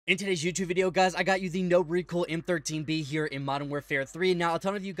In today's YouTube video, guys, I got you the no recoil M13B here in Modern Warfare 3. Now, a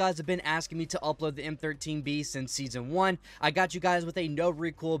ton of you guys have been asking me to upload the M13B since Season 1. I got you guys with a no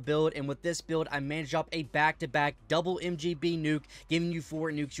recoil build, and with this build, I managed to drop a back-to-back double MGB nuke, giving you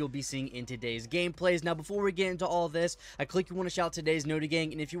 4 nukes you'll be seeing in today's gameplays. Now, before we get into all this, I click you want to shout today's Noti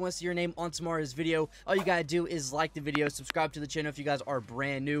Gang, and if you want to see your name on tomorrow's video, all you gotta do is like the video, subscribe to the channel if you guys are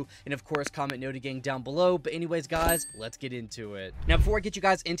brand new, and of course, comment Noti Gang down below. But anyways, guys, let's get into it. Now, before I get you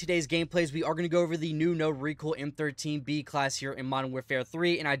guys into today's gameplays, we are going to go over the new no recoil M13B class here in Modern Warfare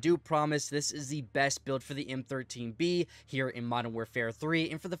 3, and I do promise this is the best build for the M13B here in Modern Warfare 3.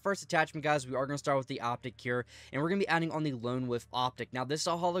 And for the first attachment, guys, we are going to start with the optic here, and we're going to be adding on the Lone Wolf optic. Now, this is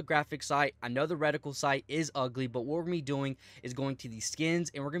a holographic sight. I know the reticle sight is ugly, but what we're going to be doing is going to the skins,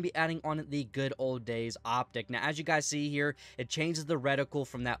 and we're going to be adding on the good old days optic. Now, as you guys see here, it changes the reticle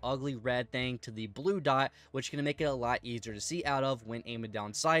from that ugly red thing to the blue dot, which is going to make it a lot easier to see out of when aiming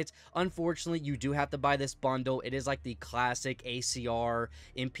down sights. Unfortunately, you do have to buy this bundle. It is like the classic ACR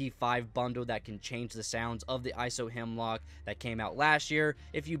MP5 bundle that can change the sounds of the ISO Hemlock that came out last year.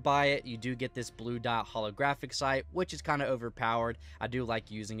 If you buy it, you do get this blue dot holographic sight, which is kind of overpowered. I do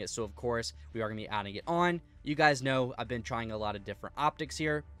like using it, so of course, we are going to be adding it on. You guys know I've been trying a lot of different optics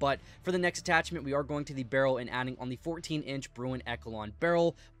here, but for the next attachment, we are going to the barrel and adding on the 14-inch Bruin Echelon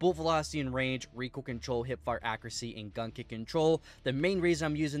barrel, bullet velocity and range, recoil control, hipfire accuracy, and gun kick control. The main reason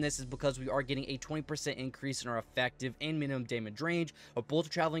I'm using this is because we are getting a 20% increase in our effective and minimum damage range. Our bullets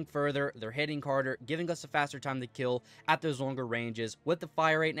are traveling further, they're hitting harder, giving us a faster time to kill at those longer ranges. With the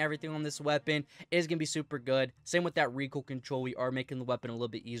fire rate and everything on this weapon, it is going to be super good. Same with that recoil control, we are making the weapon a little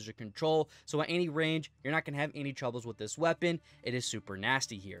bit easier to control, so at any range, you're not going to have any troubles with this weapon. It is super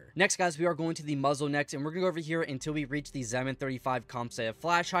nasty here. Next, guys, we are going to the muzzle next, and we're gonna go over here until we reach the M13B compensated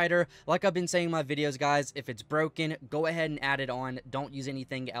flash hider. Like I've been saying in my videos, guys, if it's broken, go ahead and add it on. Don't use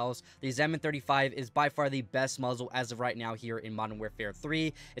anything else. The M13B is by far the best muzzle as of right now here in Modern Warfare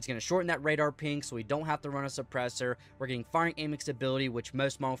 3. It's gonna shorten that radar ping, so we don't have to run a suppressor. We're getting firing aiming stability, which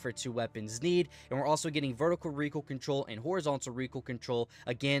most Modern Warfare 2 weapons need, and we're also getting vertical recoil control and horizontal recoil control,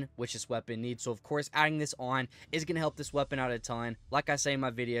 again, which this weapon needs. So of course, adding this on is going to help this weapon out a ton. Like I say in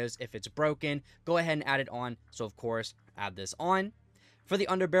my videos, if it's broken, go ahead and add it on. So of course, add this on. For the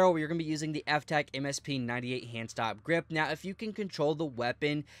underbarrel, we're going to be using the FTAC MSP98 hand stop grip. Now, if you can control the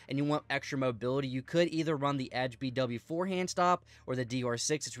weapon and you want extra mobility, you could either run the Edge BW4 hand stop or the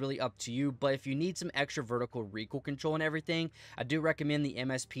DR6. It's really up to you. But if you need some extra vertical recoil control and everything, I do recommend the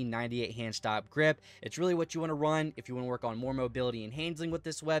MSP98 hand stop grip. It's really what you want to run if you want to work on more mobility and handling with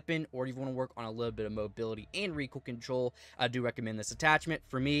this weapon, or if you want to work on a little bit of mobility and recoil control. I do recommend this attachment.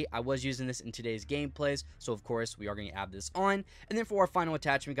 For me, I was using this in today's gameplays, so of course, we are going to add this on. And then for our final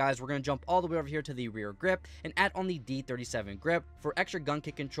attachment, guys, we're going to jump all the way over here to the rear grip and add on the D37 grip for extra gun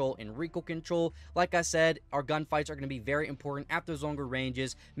kick control and recoil control. Like I said, our gunfights are going to be very important at those longer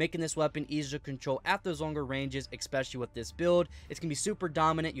ranges, making this weapon easier to control at those longer ranges, especially with this build. It's going to be super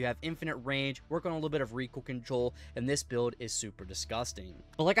dominant. You have infinite range, work on a little bit of recoil control, and this build is super disgusting.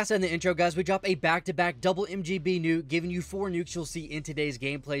 But like I said in the intro, guys, we drop a back-to-back double MGB nuke, giving you 4 nukes you'll see in today's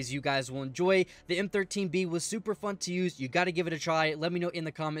gameplays you guys will enjoy. The M13B was super fun to use. You got to give it a try. Let me know in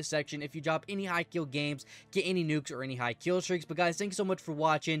the comment section if you drop any high kill games, get any nukes or any high kill streaks. But guys, thanks so much for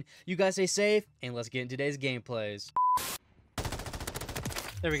watching. You guys stay safe, and let's get into today's gameplays.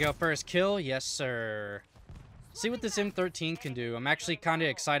 There we go, first kill. Yes, sir. See what this M13 can do. I'm actually kind of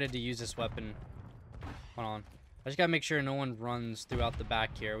excited to use this weapon. Hold on. I just gotta make sure no one runs throughout the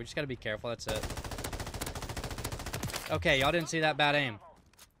back here. We just gotta be careful. That's it. Okay, y'all didn't see that bad aim.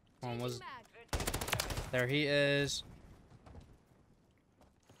 Hold on, there he is.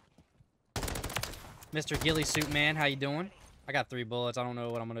 Mr. Ghillie Suit Man, how you doing? I got 3 bullets. I don't know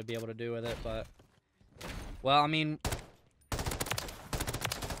what I'm going to be able to do with it, but... Well, I mean...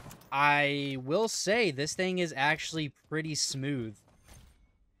 I will say this thing is actually pretty smooth.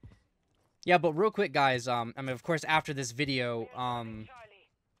 Yeah, but real quick, guys, I mean, of course, after this video,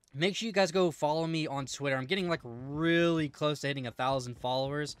 make sure you guys go follow me on Twitter. I'm getting, like, really close to hitting 1,000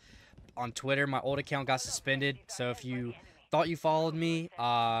 followers on Twitter. My old account got suspended, so if you thought you followed me,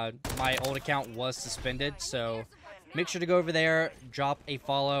 my old account was suspended, so make sure to go over there, drop a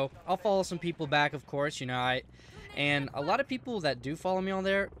follow. I'll follow some people back, of course, you know, and a lot of people that do follow me on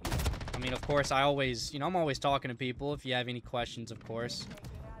there, I mean, of course, I always, you know, I'm always talking to people if you have any questions, of course,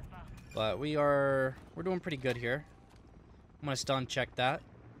 but we're doing pretty good here. I'm gonna stun check that.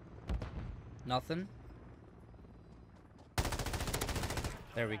 Nothing.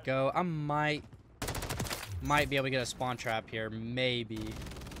 There we go. I might be able to get a spawn trap here. Maybe.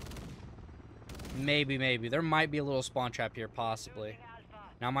 Maybe. There might be a little spawn trap here, possibly.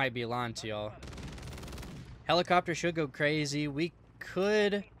 Now I might be lying to y'all. Helicopter should go crazy. We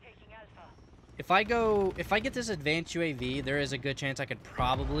could... If I get this advanced UAV, there is a good chance I could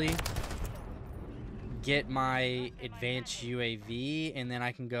probably get my advanced UAV, and then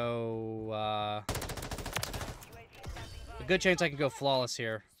I can go, a good chance I can go flawless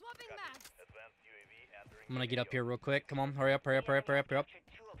here. I'm gonna get up here real quick. Come on, hurry up, hurry up, hurry up, hurry up, hurry up.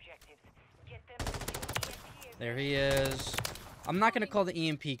 There he is. I'm not gonna call the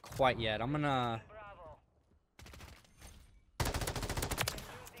EMP quite yet. I'm gonna...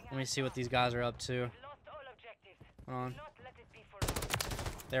 Let me see what these guys are up to. Hold on.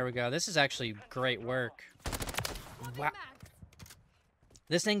 There we go. This is actually great work. Wow.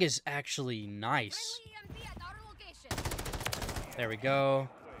 This thing is actually nice. There we go.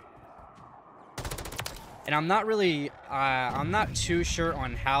 And I'm not really, I'm not too sure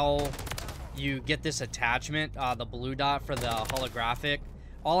on how you get this attachment, the blue dot for the holographic.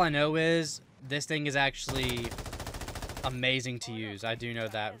 All I know is this thing is actually amazing to use. I do know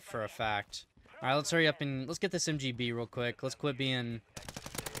that for a fact. Alright, let's hurry up and let's get this MGB real quick. Let's quit being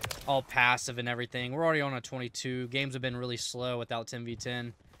all passive and everything. We're already on a 22. Games have been really slow without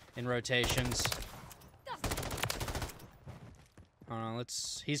 10v10 in rotations.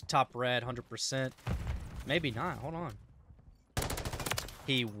 He's top red, 100%. Maybe not. Hold on.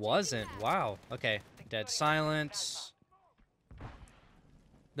 He wasn't. Wow. Okay. Dead silence.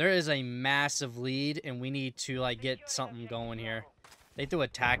 There is a massive lead, and we need to, like, get something going here. They threw a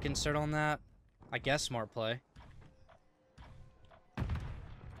tack insert on that. I guess smart play.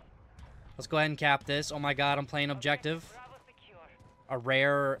 Let's go ahead and cap this. Oh my god, I'm playing objective. A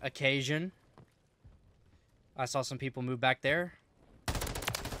rare occasion. I saw some people move back there.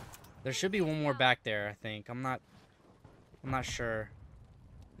 There should be one more back there, I think. I'm not sure.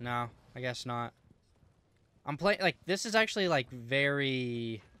 No, I guess not. I'm playing, like, this is actually, like,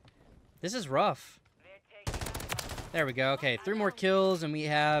 very... This is rough. There we go. Okay, 3 more kills, and we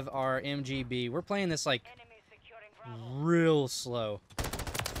have our MGB. We're playing this, like, real slow.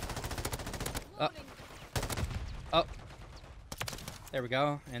 Oh. There we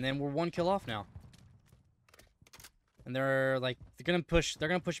go. And then we're 1 kill off now. And they're, like, they're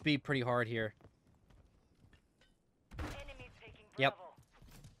gonna push B pretty hard here. Yep.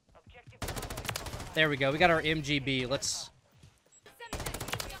 There we go. We got our MGB. Let's...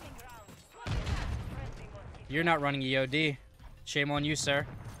 You're not running EOD. Shame on you, sir.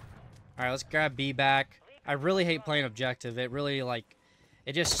 Alright, let's grab B back. I really hate playing objective. It really, like...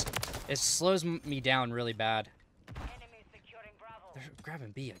 It slows me down really bad. They're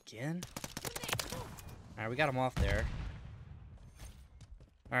grabbing B again? Alright, we got him off there.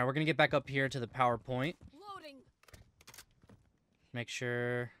 Alright, we're gonna get back up here to the power point. Make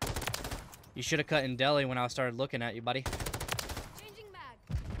sure... You should have cut in deli when I started looking at you, buddy.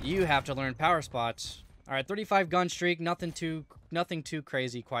 You have to learn power spots. Alright, 35 gun streak. Nothing too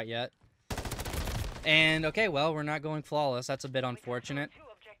crazy quite yet. And, okay, well, we're not going flawless. That's a bit unfortunate.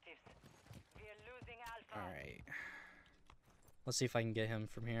 Alright. Let's see if I can get him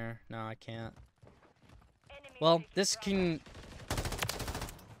from here. No, I can't. Well, this can...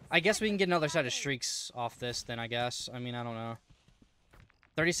 I guess we can get another set of streaks off this then, I guess. I mean, I don't know.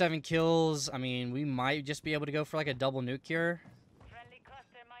 37 kills. I mean, we might just be able to go for like a double nuke here.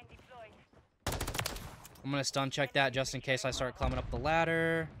 I'm going to stun check that just in case I start climbing up the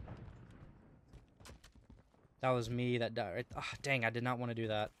ladder. That was me that died. Oh, dang, I did not want to do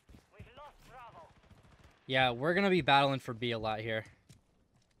that. Yeah, we're going to be battling for B a lot here.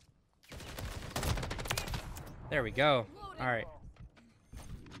 There we go. Alright.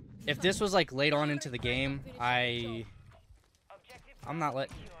 If this was like late on into the game, I'm not let...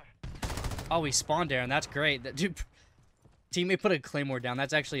 Oh, we spawned there, and that's great. That dude, teammate put a claymore down.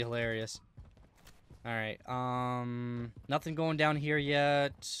 That's actually hilarious. Alright, nothing going down here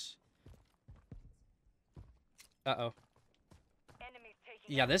yet. Uh-oh.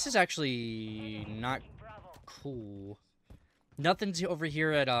 Yeah, this is actually not cool. Nothing's over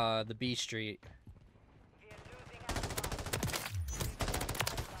here at, the B Street.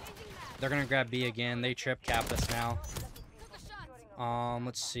 They're gonna grab B again. They trip cap us now.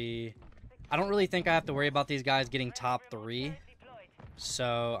 Let's see. I don't really think I have to worry about these guys getting top 3.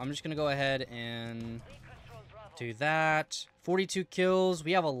 So, I'm just gonna go ahead and do that. 42 kills.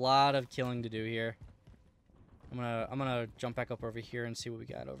 We have a lot of killing to do here. I'm gonna jump back up over here and see what we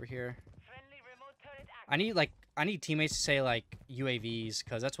got over here. I need teammates to say, like, UAVs,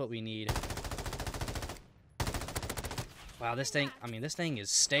 because that's what we need. Wow, this thing, I mean, this thing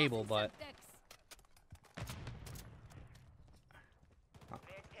is stable, but...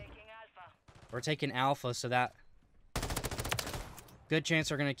 We're taking Alpha, so that... Good chance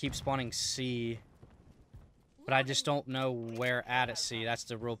they're gonna keep spawning C. But I just don't know where at C. That's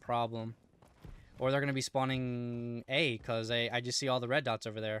the real problem. Or they're gonna be spawning A, because I just see all the red dots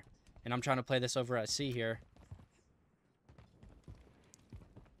over there. And I'm trying to play this over at C here.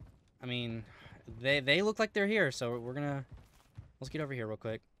 I mean, they look like they're here, so we're gonna... Let's get over here real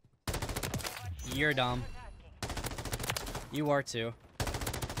quick. You're dumb. You are too.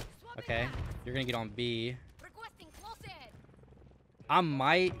 Okay, you're gonna get on B. I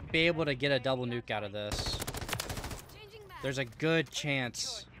might be able to get a double nuke out of this. There's a good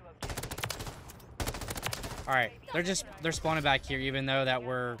chance. Alright, they're spawning back here, even though that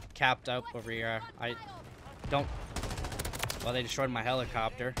we're capped up over here. I don't... Well, they destroyed my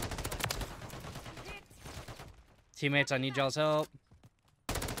helicopter. Teammates, I need y'all's help.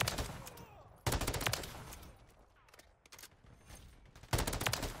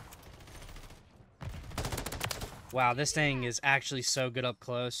 Wow, this thing is actually so good up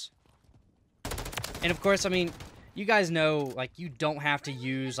close. And of course, I mean, you guys know, like, you don't have to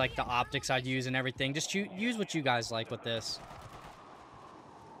use, like, the optics I'd use and everything. Just use what you guys like with this.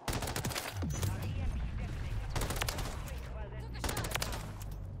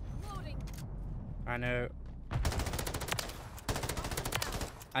 I know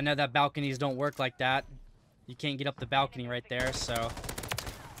that balconies don't work like that. You can't get up the balcony right there, so...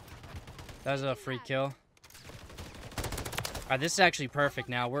 That was a free kill. Alright, this is actually perfect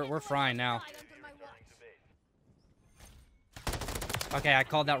now. We're frying now. Okay, I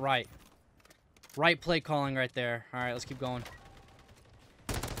called that right. Right play calling right there. Alright, let's keep going.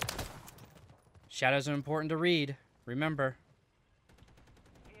 Shadows are important to read. Remember.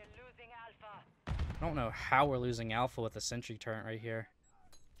 I don't know how we're losing alpha with a sentry turret right here.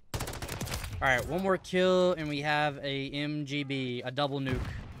 Alright, one more kill, and we have a MGB, a double nuke.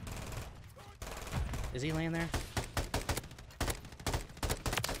 Is he laying there?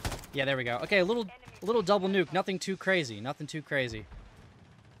 Yeah, there we go. Okay, a little double nuke. Nothing too crazy. Nothing too crazy.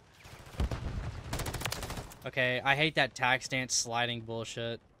 Okay, I hate that tac stance sliding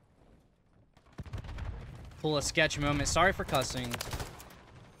bullshit. Pull a sketch moment. Sorry for cussing.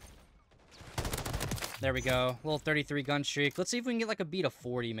 There we go. Little 33 gun streak. Let's see if we can get like a beat of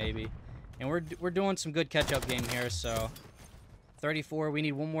 40 maybe. And we're doing some good catch-up game here, so... 34. We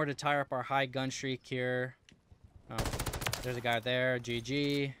need one more to tie up our high gun streak here. Oh, there's a guy there.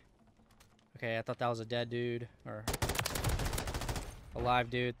 GG. Okay, I thought that was a dead dude. Or...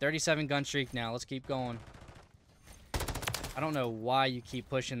 alive dude. 37 gun streak now. Let's keep going. I don't know why you keep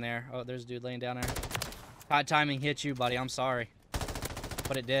pushing there. Oh, there's a dude laying down there. Hot timing hit you, buddy. I'm sorry.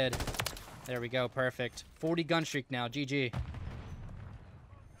 But it did. There we go. Perfect. 40 gun streak now. GG.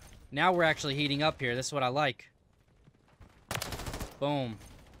 Now we're actually heating up here. This is what I like. Boom.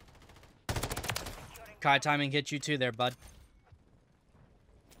 Kai timing hit you too there, bud.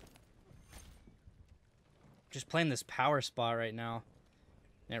 Just playing this power spot right now.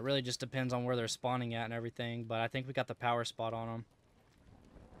 And it really just depends on where they're spawning at and everything. But I think we got the power spot on them.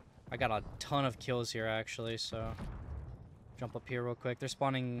 I got a ton of kills here, actually, so... Jump up here real quick. They're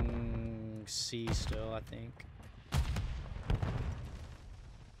spawning C still, I think.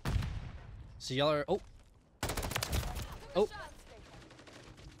 So y'all are... Oh! Oh!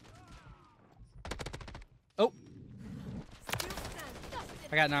 Oh!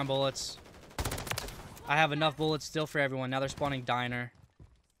 I got 9 bullets. I have enough bullets still for everyone. Now they're spawning Diner.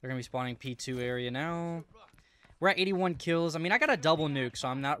 They're going to be spawning P2 area now. We're at 81 kills. I mean, I got a double nuke, so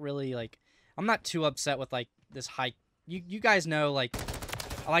I'm not really, like... I'm not too upset with, like, this high... You guys know, like...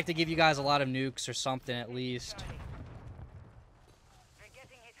 I like to give you guys a lot of nukes or something, at least.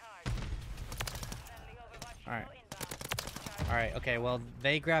 Alright. Alright, okay, well,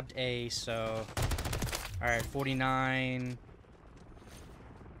 they grabbed A, so... Alright, 49...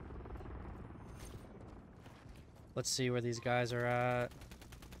 Let's see where these guys are at.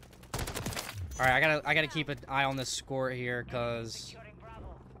 Alright, I gotta keep an eye on this score here, because...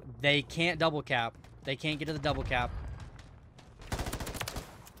 They can't double cap. They can't get to the double cap.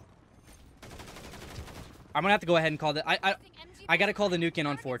 I'm gonna have to go ahead and call the... I gotta call the nuke in,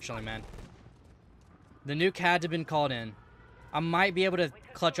 unfortunately, man. The nuke had to have been called in. I might be able to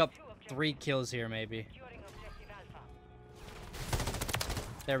clutch up 3 kills here, maybe.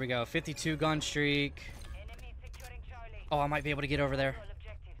 There we go. 52 gun streak. Oh, I might be able to get over there.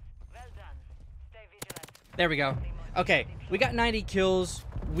 There we go. Okay, we got 90 kills.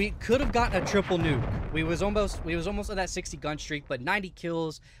 We could have gotten a triple nuke. We was almost at that 60 gun streak, but 90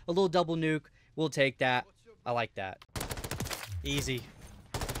 kills, a little double nuke. We'll take that. I like that. Easy.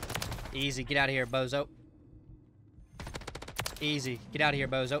 Easy. Get out of here, bozo. Easy. Get out of here,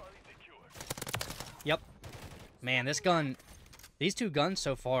 bozo. Yep. Man, this gun These two guns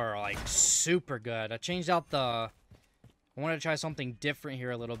so far are, like, super good. I changed out the... I wanted to try something different here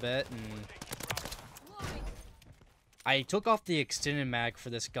a little bit, and... I took off the extended mag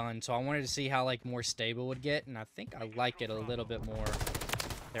for this gun, so I wanted to see how, like, more stable it would get, and I think I like it a little bit more.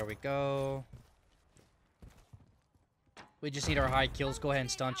 There we go. We just need our high kills. Go ahead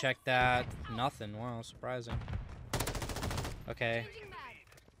and stun check that. Nothing. Wow, surprising. Okay.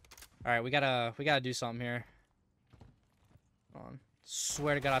 Alright, we gotta do something here. Hold on.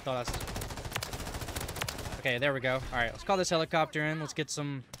 Swear to God, I thought I was... Okay, there we go. Alright, let's call this helicopter in. Let's get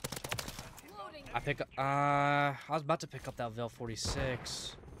some... I was about to pick up that Vel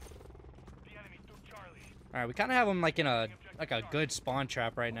 46. Alright, we kind of have them like in a good spawn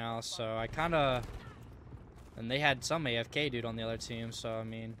trap right now, so I kind of... And they had some AFK dude on the other team, so I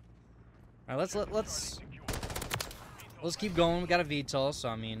mean... Alright, let's keep going. We got a VTOL, so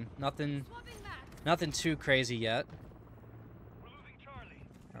I mean, nothing too crazy yet.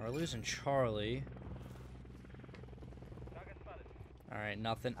 We're losing Charlie. Alright,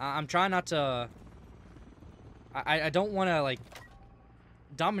 nothing. I'm trying not to... I don't want to, like...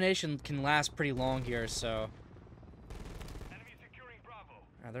 Domination can last pretty long here, so...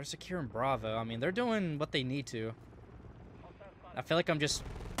 They're securing Bravo. I mean, they're doing what they need to. I feel like I'm just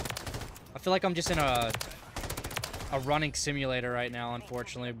in a running simulator right now,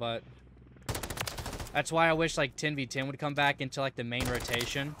 unfortunately, but... That's why I wish, like, 10v10 would come back into, like, the main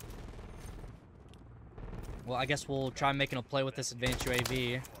rotation. Well, I guess we'll try making a play with this advanced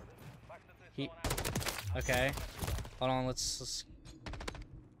UAV. Okay. Hold on, let's...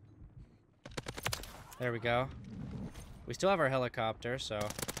 There we go. We still have our helicopter, so...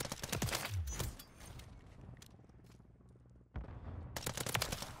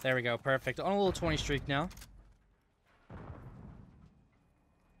 There we go, perfect. On a little 20 streak now.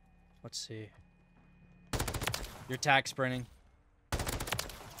 Let's see. You're tack sprinting.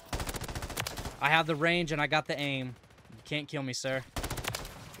 I have the range and I got the aim. You can't kill me, sir.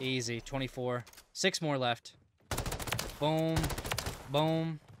 Easy. 24. 6 more left. Boom.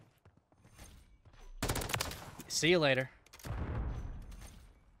 Boom. See you later.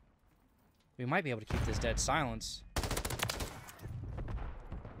 We might be able to keep this dead silence.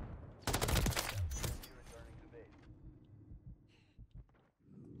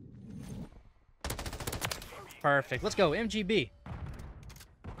 Perfect. Let's go. MGB.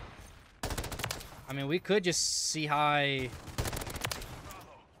 I mean, we could just see high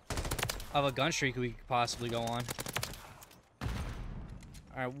of a gun streak we could possibly go on.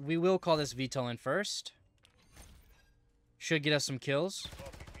 Alright, we will call this VTOL in first. Should get us some kills.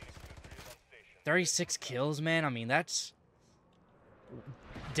 36 kills, man. I mean, that's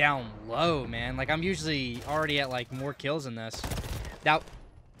down low, man. Like, I'm usually already at, like, more kills than this. That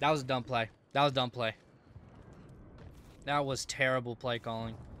was a dumb play. That was a dumb play. That was terrible play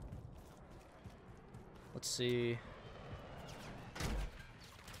calling. Let's see.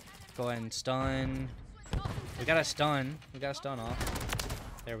 Go ahead and stun. We got a stun. We got a stun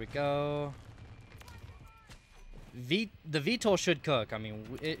off. There we go. The VTOL should cook. I mean,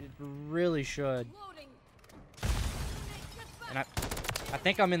 it really should. And I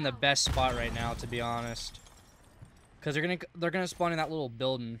think I'm in the best spot right now, to be honest. Because they're gonna spawn in that little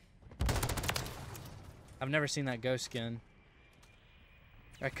building. I've never seen that ghost skin.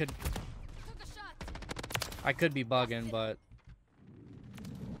 I could be bugging, but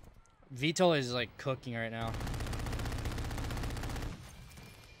VTOL is like cooking right now.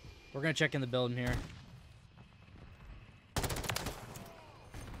 We're gonna check in the building here.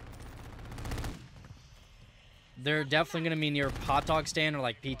 They're definitely gonna be near hot dog stand or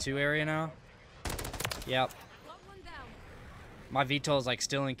like P2 area now. Yep. My VTOL is like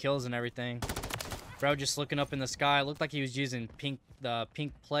stealing kills and everything. Bro just looking up in the sky. Looked like he was using the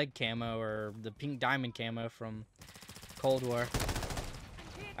pink plague camo or the pink diamond camo from Cold War.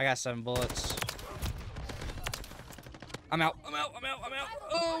 I got 7 bullets. I'm out. I'm out. I'm out. I'm out.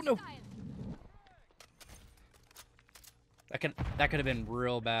 Oh no. That could have been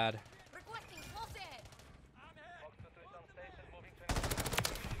real bad.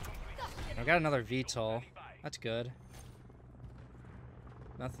 I got another VTOL. That's good.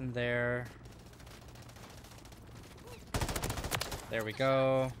 Nothing there. There we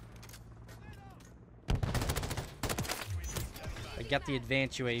go. I got the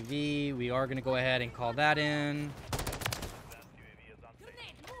advanced UAV. We are going to go ahead and call that in.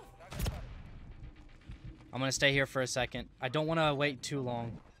 I'm going to stay here for a second. I don't want to wait too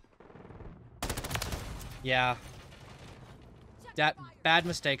long. Yeah. That bad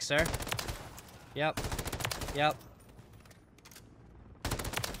mistake, sir. Yep. Yep.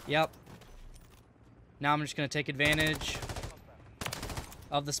 Yep. Now I'm just going to take advantage.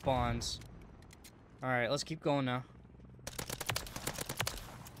 of the spawns. Alright, let's keep going now.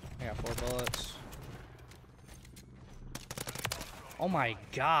 I got 4 bullets. Oh my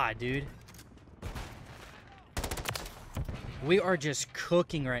god, dude. We are just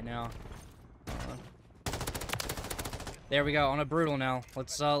cooking right now. There we go, on a brutal now.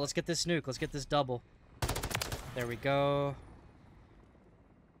 Let's get this nuke. Let's get this double. There we go.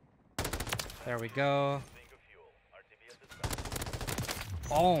 There we go.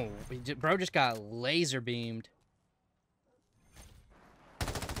 Oh, bro just got laser beamed.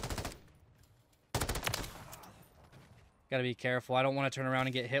 Gotta be careful. I don't want to turn around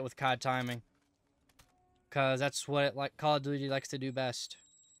and get hit with COD timing. Because that's what Call of Duty likes to do best.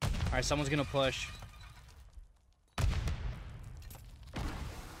 Alright, someone's gonna push.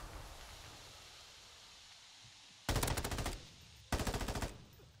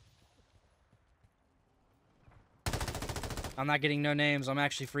 I'm not getting no names. I'm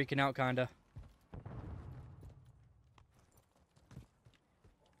actually freaking out, kinda.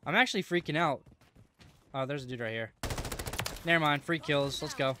 I'm actually freaking out. Oh, there's a dude right here. Never mind. Free kills.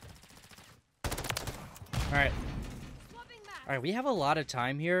 Let's go. Alright. Alright, we have a lot of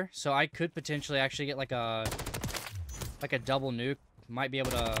time here, so I could potentially actually get like a double nuke. Might be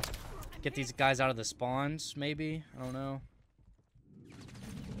able to get these guys out of the spawns, maybe. I don't know.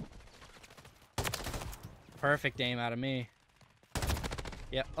 Perfect aim out of me.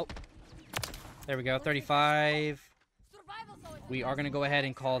 Yep. Oh. There we go. 35. We are going to go ahead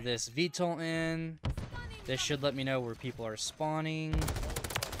and call this VTOL in. This should let me know where people are spawning.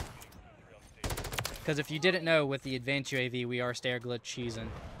 Because if you didn't know, with the advanced UAV, we are stair glitch cheesing.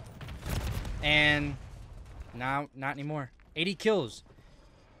 And now, not anymore. 80 kills.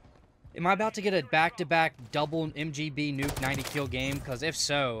 Am I about to get a back-to-back double MGB nuke 90 kill game? Because if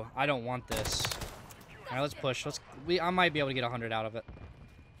so, I don't want this. All right, let's push. I might be able to get 100 out of it.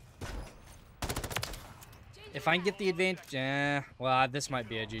 If I can get the advantage, well, this might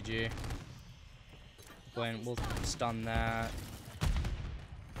be a GG. We'll stun that.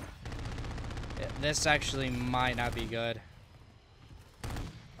 Yeah, this actually might not be good.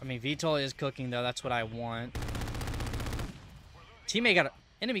 I mean, VTOL is cooking though. That's what I want. Enemy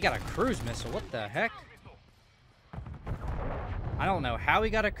got a cruise missile. What the heck? I don't know how he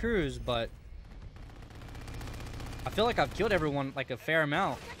got a cruise, but I feel like I've killed everyone like a fair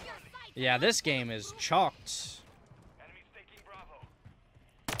amount. Yeah, this game is chalked.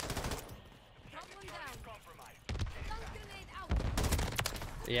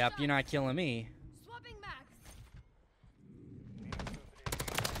 Yep, you're not killing me.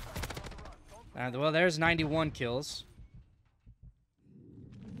 Well, there's 91 kills.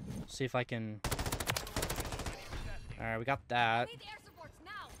 See if I can... Alright, we got that.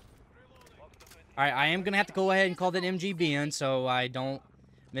 Alright, I am going to have to go ahead and call that MGB in so I don't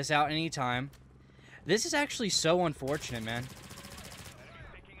miss out any time. This is actually so unfortunate, man.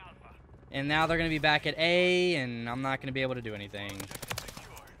 And now they're going to be back at A, and I'm not going to be able to do anything.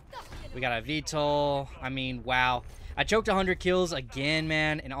 We got a VTOL. I mean, wow. I choked 100 kills again,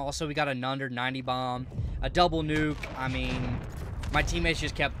 man. And also, we got a under 90 bomb. A double nuke. I mean, my teammates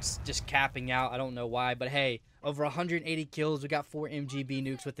just kept capping out. I don't know why. But hey, over 180 kills. We got 4 MGB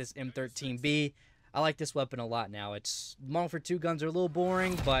nukes with this M13B. I like this weapon a lot now. It's Modern Warfare 2 guns are a little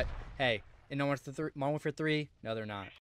boring, but hey, in Modern Warfare 3, no, they're not.